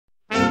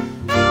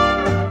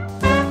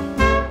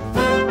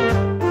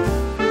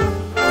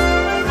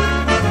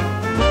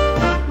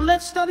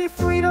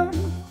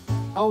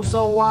oh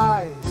so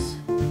wise.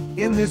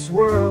 In this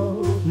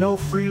world, no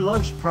free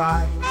lunch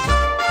prize.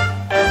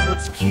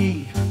 Effort's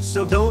key,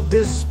 so don't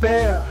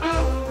despair.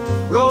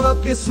 Roll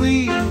up your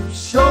sleeves,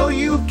 show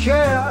you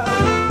care.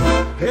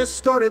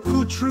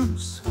 Historical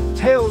truths,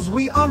 tales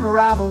we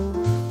unravel.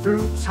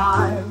 Through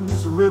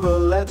time's river,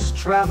 let's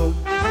travel.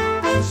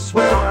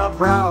 Swear our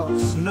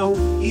brows, no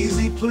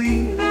easy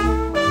plea.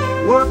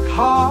 Work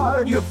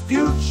hard, your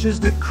future's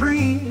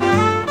decree.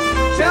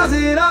 Jazz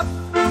it up,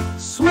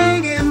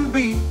 swing and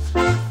beat.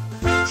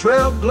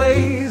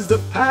 Trailblaze the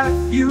path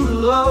you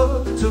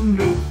love to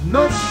meet.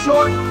 No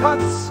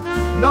shortcuts,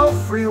 no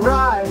free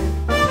ride.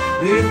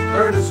 In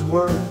earnest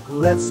work,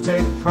 let's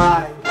take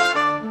pride.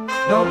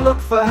 Don't look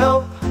for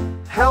help,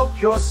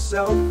 help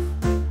yourself.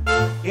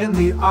 In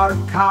the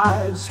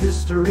archives,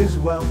 history's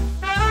wealth.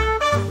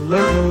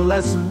 Learn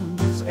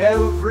lessons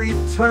every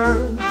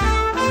turn.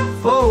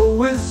 For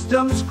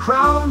wisdom's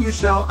crown you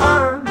shall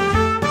earn.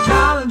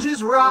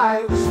 Challenges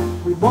rise,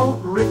 we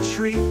won't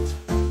retreat.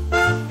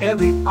 In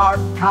the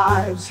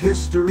archives,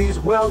 history's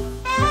wealth.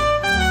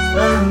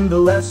 Learn the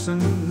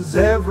lessons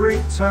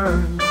every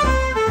turn.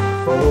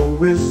 For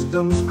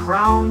wisdom's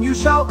crown you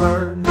shall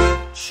earn.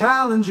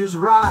 Challenges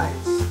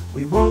rise,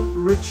 we won't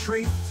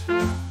retreat.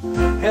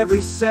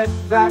 Every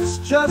setback's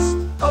just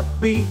a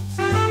beat.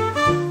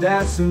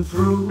 Dancing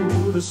through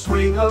the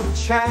swing of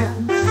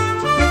chance.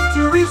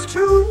 Victory's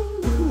too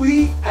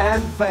we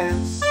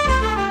advance.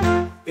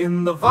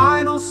 In the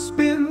vinyl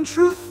spin,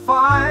 truth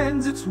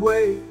finds its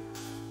way.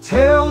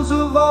 Tales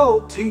of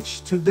old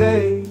teach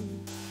today.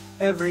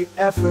 Every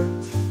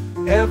effort,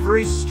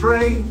 every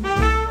strain.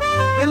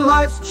 In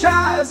life's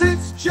jazz,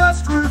 it's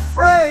just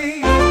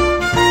refrain.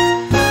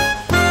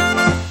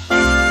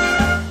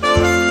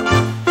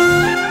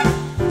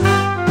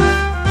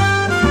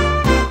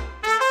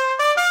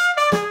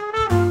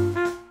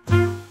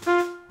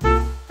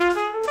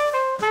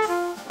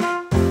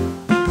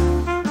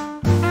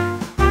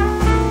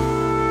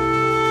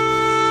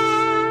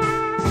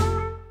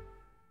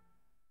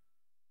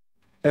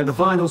 And the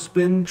vinyl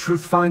spin,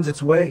 truth finds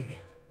its way.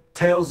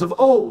 Tales of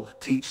old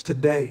teach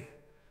today.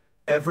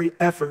 Every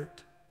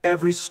effort,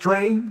 every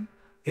strain.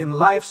 In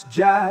life's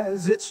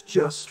jazz, it's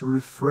just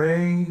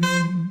refrain.